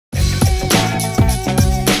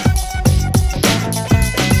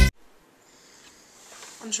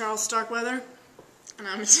I'm Charles Starkweather, and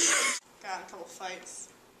I'm got in a couple fights.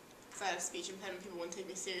 Cause I had a speech impediment, people wouldn't take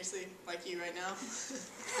me seriously, like you right now.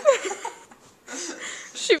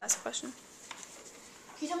 Shoot. Last question.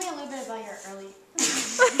 Can you tell me a little bit about your early...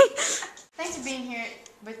 Thanks for being here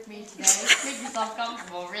with me today. Make yourself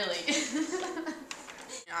comfortable, really.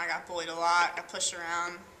 You know, I got bullied a lot, got pushed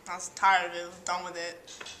around. I was tired of it, I was done with it.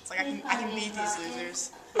 It's like I can beat these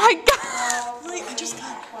losers. My God! Really? I just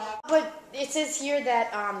got it. But it says here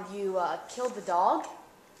that you killed the dog.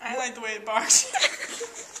 I like the way it barks.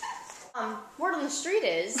 Word on the street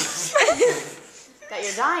is that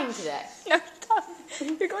you're dying today. No, stop.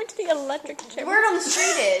 You're going to the electric chair. Word on the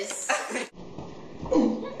street is...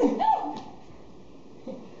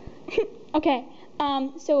 Okay,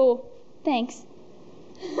 so, thanks.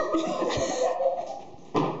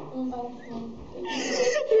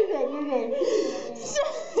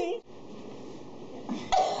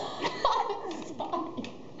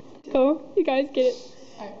 So, you guys get it.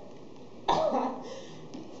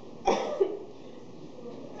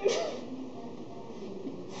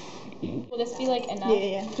 Will this be like enough?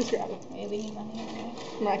 Yeah. Just grab it. Wait, we need money anyway.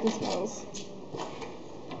 Miraculous smells.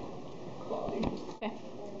 Okay.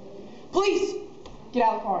 Police! Get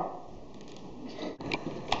out of the car.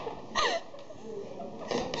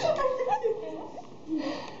 Stop.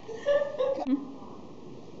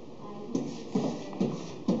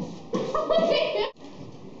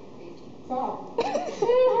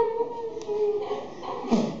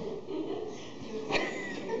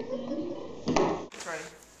 Ready.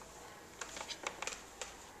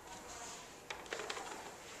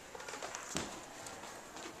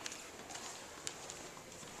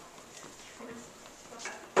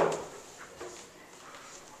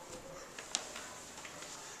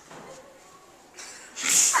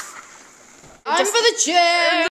 I'm for the gym!